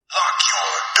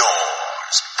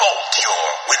Please bolt your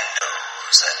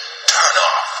windows and turn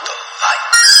off the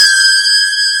lights.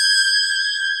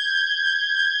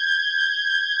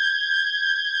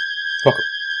 Welcome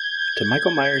to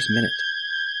Michael Myers Minute,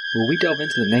 where we delve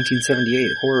into the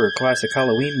 1978 horror classic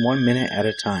Halloween 1 minute at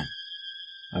a time.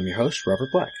 I'm your host, Robert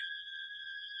Black.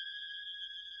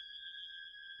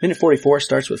 Minute 44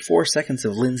 starts with 4 seconds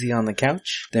of Lindsay on the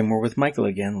couch, then we're with Michael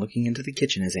again looking into the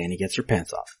kitchen as Annie gets her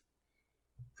pants off.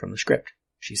 From the script,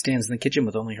 she stands in the kitchen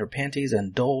with only her panties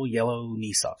and dull yellow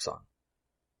knee socks on.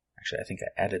 Actually, I think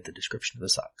I added the description of the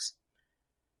socks.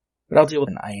 But I'll deal with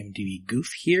an IMDb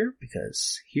goof here,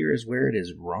 because here is where it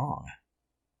is wrong.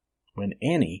 When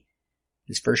Annie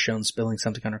is first shown spilling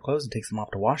something on her clothes and takes them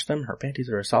off to wash them, her panties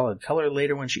are a solid color.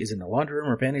 Later, when she is in the laundry room,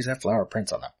 her panties have flower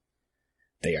prints on them.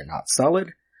 They are not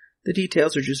solid. The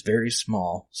details are just very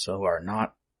small, so are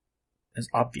not as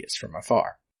obvious from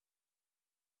afar.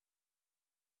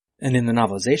 And in the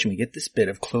novelization, we get this bit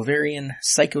of Cloverian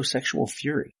psychosexual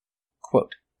fury.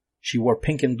 Quote, "She wore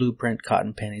pink and blue print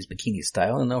cotton panties bikini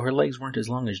style, and though her legs weren't as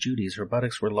long as Judy's, her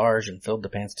buttocks were large and filled the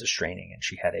pants to straining, and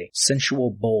she had a sensual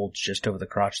bulge just over the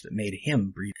crotch that made him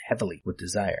breathe heavily with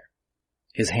desire.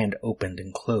 His hand opened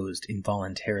and closed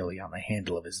involuntarily on the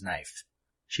handle of his knife.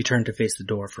 She turned to face the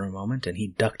door for a moment, and he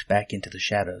ducked back into the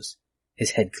shadows.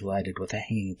 His head collided with a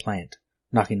hanging plant,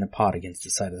 knocking the pot against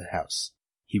the side of the house.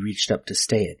 He reached up to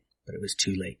stay it, but it was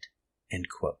too late." End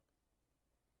quote.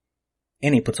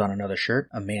 Annie puts on another shirt,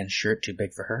 a man's shirt too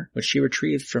big for her, which she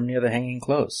retrieved from near the hanging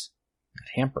clothes.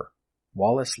 A hamper.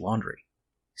 Wallace Laundry.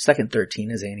 Second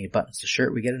 13, as Annie buttons the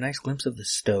shirt, we get a nice glimpse of the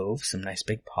stove, some nice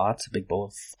big pots, a big bowl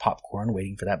of popcorn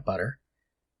waiting for that butter.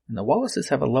 And the Wallaces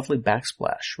have a lovely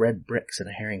backsplash, red bricks and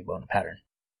a herringbone pattern.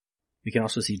 We can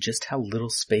also see just how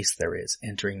little space there is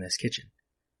entering this kitchen.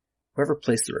 Whoever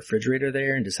placed the refrigerator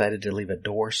there and decided to leave a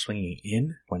door swinging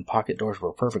in when pocket doors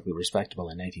were perfectly respectable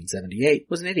in 1978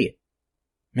 was an idiot.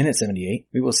 Minute 78,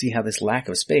 we will see how this lack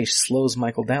of space slows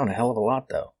Michael down a hell of a lot,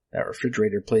 though. That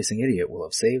refrigerator placing idiot will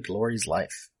have saved Laurie's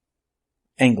life.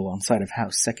 Angle on side of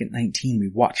house, second 19, we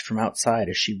watch from outside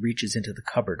as she reaches into the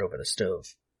cupboard over the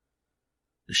stove.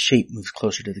 The shape moves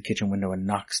closer to the kitchen window and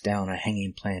knocks down a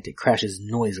hanging plant. It crashes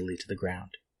noisily to the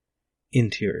ground.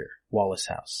 Interior, Wallace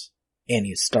house.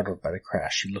 Annie is startled by the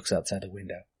crash. She looks outside the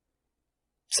window.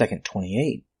 Second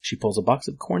 28, she pulls a box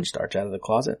of cornstarch out of the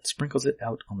closet and sprinkles it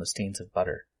out on the stains of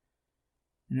butter.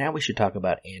 Now we should talk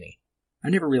about Annie. I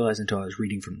never realized until I was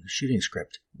reading from the shooting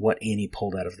script what Annie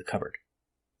pulled out of the cupboard.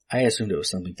 I assumed it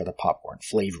was something for the popcorn,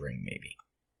 flavoring maybe.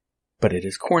 But it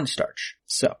is cornstarch.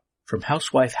 So, from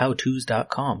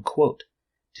housewifehowtos.com, quote,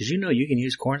 "Did you know you can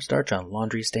use cornstarch on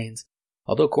laundry stains?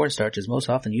 Although cornstarch is most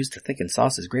often used to thicken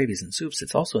sauces, gravies, and soups,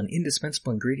 it's also an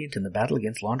indispensable ingredient in the battle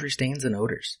against laundry stains and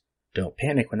odors. Don't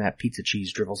panic when that pizza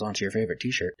cheese dribbles onto your favorite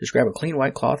t-shirt. Just grab a clean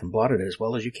white cloth and blot it as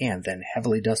well as you can, then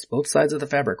heavily dust both sides of the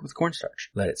fabric with cornstarch.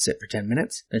 Let it sit for 10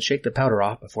 minutes, then shake the powder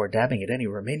off before dabbing at any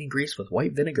remaining grease with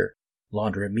white vinegar.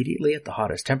 Launder immediately at the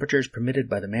hottest temperatures permitted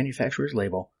by the manufacturer's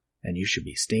label, and you should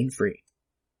be stain-free.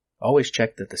 Always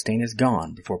check that the stain is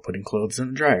gone before putting clothes in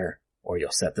the dryer, or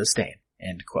you'll set the stain."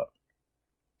 End quote.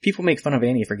 People make fun of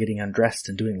Annie for getting undressed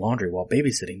and doing laundry while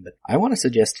babysitting, but I want to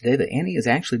suggest today that Annie is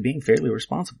actually being fairly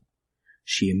responsible.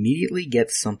 She immediately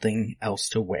gets something else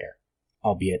to wear,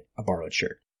 albeit a borrowed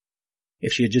shirt.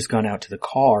 If she had just gone out to the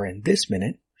car in this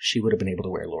minute, she would have been able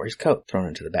to wear Laurie's coat, thrown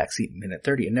into the back seat in minute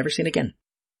 30 and never seen again.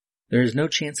 There is no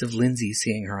chance of Lindsay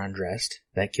seeing her undressed.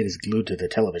 That kid is glued to the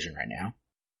television right now.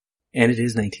 And it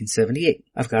is 1978.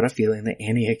 I've got a feeling that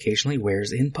Annie occasionally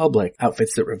wears in public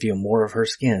outfits that reveal more of her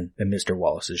skin than Mr.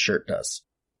 Wallace's shirt does.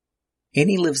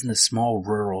 Annie lives in a small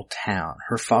rural town.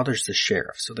 Her father's the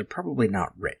sheriff, so they're probably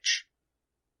not rich.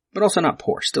 But also not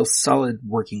poor, still solid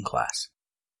working class.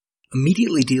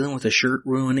 Immediately dealing with a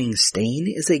shirt-ruining stain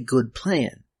is a good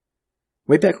plan.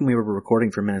 Way back when we were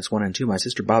recording for minutes 1 and 2, my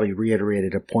sister Bobby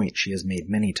reiterated a point she has made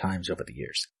many times over the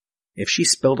years. If she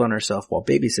spilled on herself while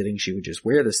babysitting, she would just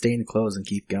wear the stained clothes and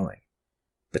keep going.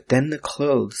 But then the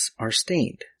clothes are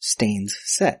stained. Stains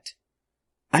set.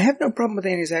 I have no problem with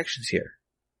Annie's actions here.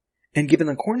 And given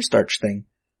the cornstarch thing,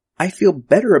 I feel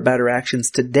better about her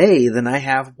actions today than I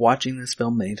have watching this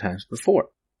film many times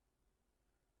before.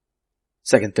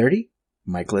 Second 30,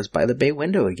 Michael is by the bay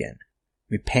window again.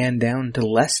 We pan down to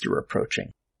Lester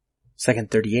approaching.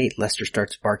 Second 38, Lester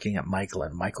starts barking at Michael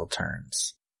and Michael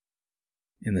turns.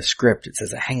 In the script, it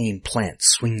says a hanging plant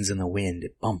swings in the wind.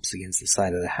 It bumps against the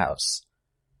side of the house.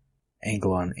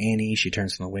 Angle on Annie. She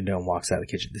turns from the window and walks out of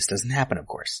the kitchen. This doesn't happen, of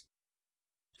course.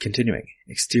 Continuing.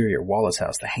 Exterior, Wallace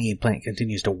house. The hanging plant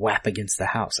continues to whap against the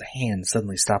house. A hand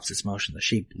suddenly stops its motion. The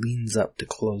shape leans up to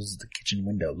close the kitchen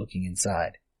window, looking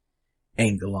inside.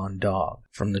 Angle-on dog.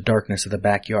 From the darkness of the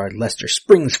backyard, Lester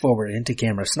springs forward into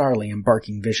camera, snarling and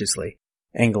barking viciously.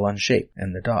 Angle on shape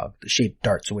and the dog. The shape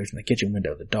darts away from the kitchen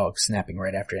window, the dog snapping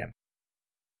right after him.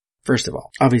 First of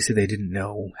all, obviously they didn't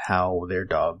know how their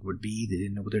dog would be. They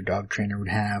didn't know what their dog trainer would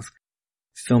have.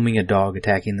 Filming a dog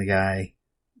attacking the guy,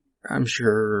 I'm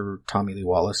sure Tommy Lee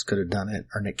Wallace could have done it,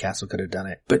 or Nick Castle could have done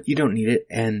it, but you don't need it.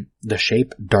 And the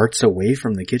shape darts away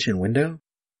from the kitchen window?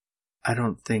 I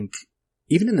don't think,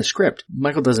 even in the script,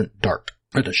 Michael doesn't dart,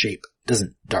 or the shape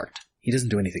doesn't dart. He doesn't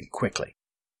do anything quickly.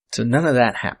 So none of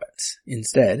that happens.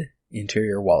 Instead,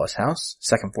 interior Wallace house,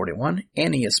 second 41,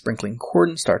 Annie is sprinkling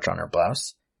cornstarch on her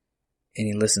blouse.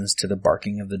 Annie listens to the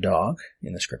barking of the dog.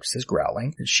 In the script it says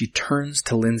growling. And she turns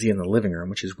to Lindsay in the living room,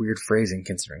 which is weird phrasing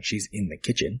considering she's in the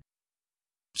kitchen.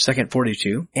 Second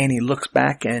 42, Annie looks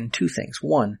back and two things.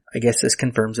 One, I guess this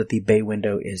confirms that the bay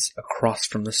window is across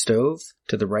from the stove,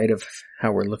 to the right of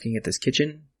how we're looking at this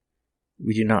kitchen.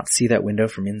 We do not see that window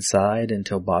from inside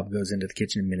until Bob goes into the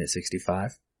kitchen in minute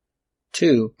 65.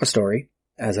 Two, a story,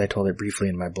 as I told it briefly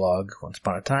in my blog once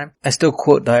upon a time. I still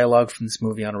quote dialogue from this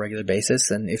movie on a regular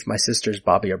basis, and if my sisters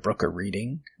Bobby or Brooke are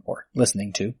reading, or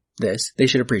listening to, this, they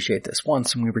should appreciate this.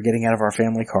 Once, when we were getting out of our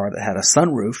family car that had a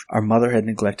sunroof, our mother had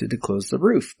neglected to close the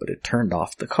roof, but it turned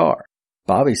off the car.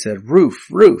 Bobby said, "Roof,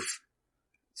 roof."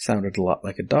 Sounded a lot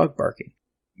like a dog barking.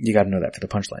 You gotta know that for the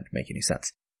punchline to make any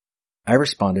sense. I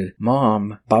responded,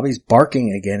 "Mom, Bobby's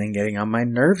barking again and getting on my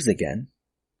nerves again."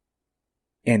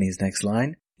 Annie's next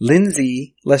line,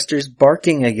 "Lindsay, Lester's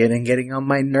barking again and getting on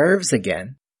my nerves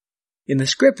again." In the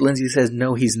script, Lindsay says,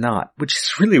 "No, he's not," which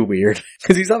is really weird,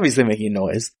 because he's obviously making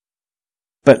noise.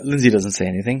 But Lindsay doesn't say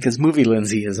anything, because movie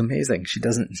Lindsay is amazing. She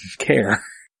doesn't care.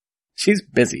 She's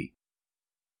busy.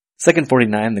 Second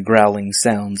 49, the growling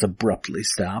sounds abruptly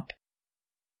stop.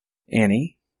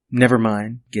 Annie, "Never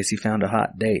mind, guess he found a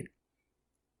hot date."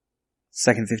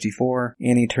 Second 54,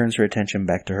 Annie turns her attention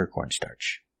back to her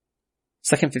cornstarch.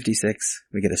 Second 56,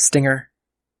 we get a stinger,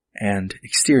 and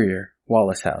exterior,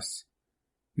 Wallace house.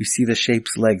 We see the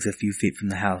shape's legs a few feet from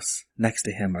the house. Next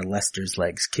to him are Lester's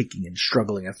legs, kicking and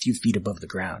struggling a few feet above the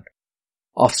ground.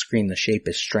 Off-screen, the shape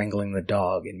is strangling the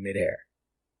dog in midair.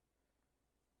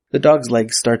 The dog's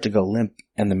legs start to go limp,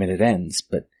 and the minute ends,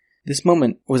 but this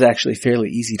moment was actually fairly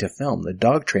easy to film. The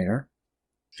dog trainer,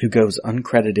 who goes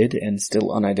uncredited and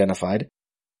still unidentified.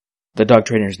 The dog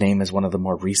trainer's name is one of the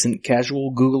more recent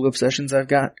casual Google obsessions I've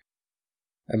got.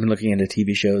 I've been looking into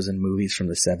TV shows and movies from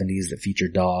the 70s that feature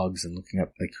dogs and looking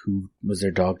up like who was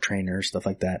their dog trainer, stuff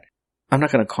like that. I'm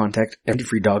not going to contact every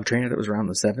free dog trainer that was around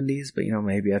the 70s, but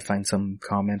maybe I'd find some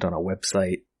comment on a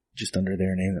website just under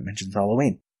their name that mentions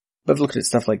Halloween. But I've looked at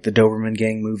stuff like the Doberman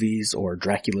Gang movies or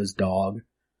Dracula's Dog.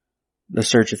 The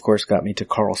search, of course, got me to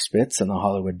Carl Spitz and the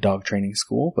Hollywood Dog Training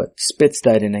School, but Spitz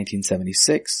died in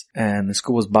 1976, and the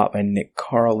school was bought by Nick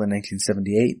Carl in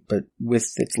 1978, but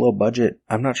with its low budget,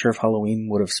 I'm not sure if Halloween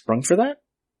would have sprung for that.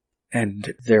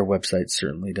 And their website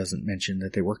certainly doesn't mention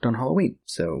that they worked on Halloween,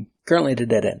 so currently at a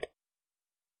dead end.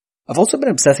 I've also been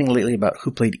obsessing lately about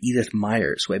who played Edith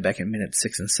Myers way back in minutes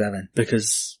 6 and 7,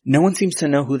 because no one seems to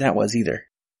know who that was either.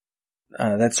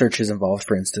 That search has involved,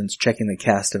 for instance, checking the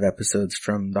cast of episodes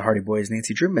from the Hardy Boys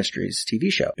Nancy Drew Mysteries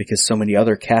TV show, because so many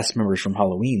other cast members from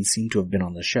Halloween seem to have been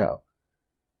on the show.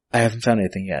 I haven't found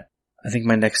anything yet. I think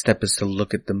my next step is to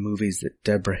look at the movies that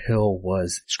Deborah Hill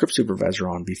was script supervisor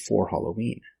on before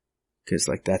Halloween. Because,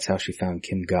 that's how she found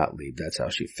Kim Gottlieb, that's how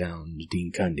she found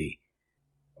Dean Cundy.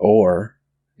 Or,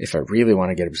 if I really want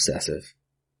to get obsessive,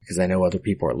 because I know other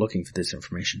people are looking for this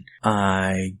information,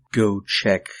 I go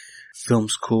check film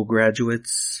school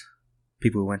graduates,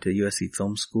 people who went to USC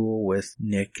Film School with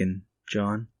Nick and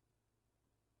John.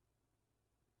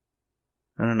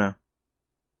 I don't know.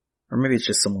 Or maybe it's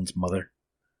just someone's mother.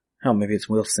 Hell, maybe it's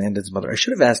Will Sandon's mother. I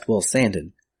should have asked Will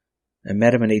Sandon. I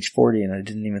met him at age 40 and I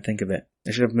didn't even think of it.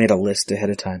 I should have made a list ahead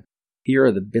of time. Here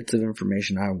are the bits of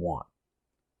information I want.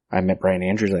 I met Brian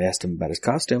Andrews, I asked him about his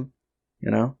costume.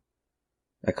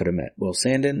 I could have met Will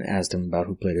Sandon, asked him about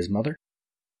who played his mother.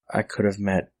 I could have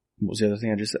met, what was the other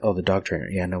thing I just said? Oh, the dog trainer.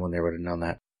 Yeah, no one there would have known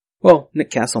that. Well,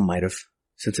 Nick Castle might have.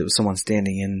 Since it was someone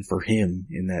standing in for him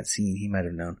in that scene, he might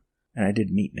have known. And I did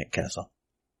meet Nick Castle.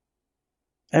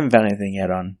 I haven't found anything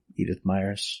yet on Edith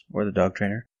Myers or the dog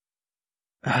trainer.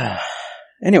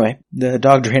 Anyway, the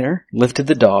dog trainer lifted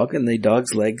the dog and the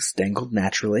dog's legs dangled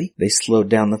naturally. They slowed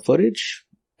down the footage,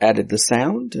 added the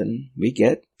sound, and we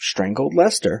get Strangled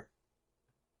Lester.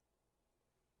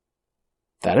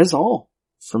 That is all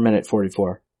for Minute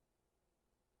 44.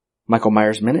 Michael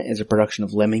Myers Minute is a production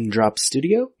of Lemming Drops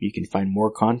Studio. You can find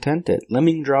more content at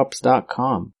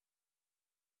lemmingdrops.com.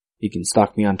 You can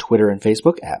stalk me on Twitter and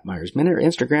Facebook at Myers Minute or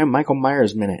Instagram Michael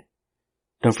Myers Minute.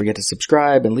 Don't forget to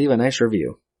subscribe and leave a nice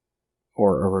review.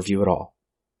 Or a review at all.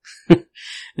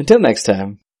 Until next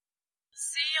time.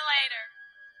 See you later.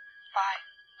 Bye.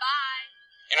 Bye.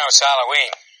 You know, it's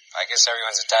Halloween. I guess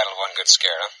everyone's entitled to one good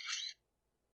scare, huh?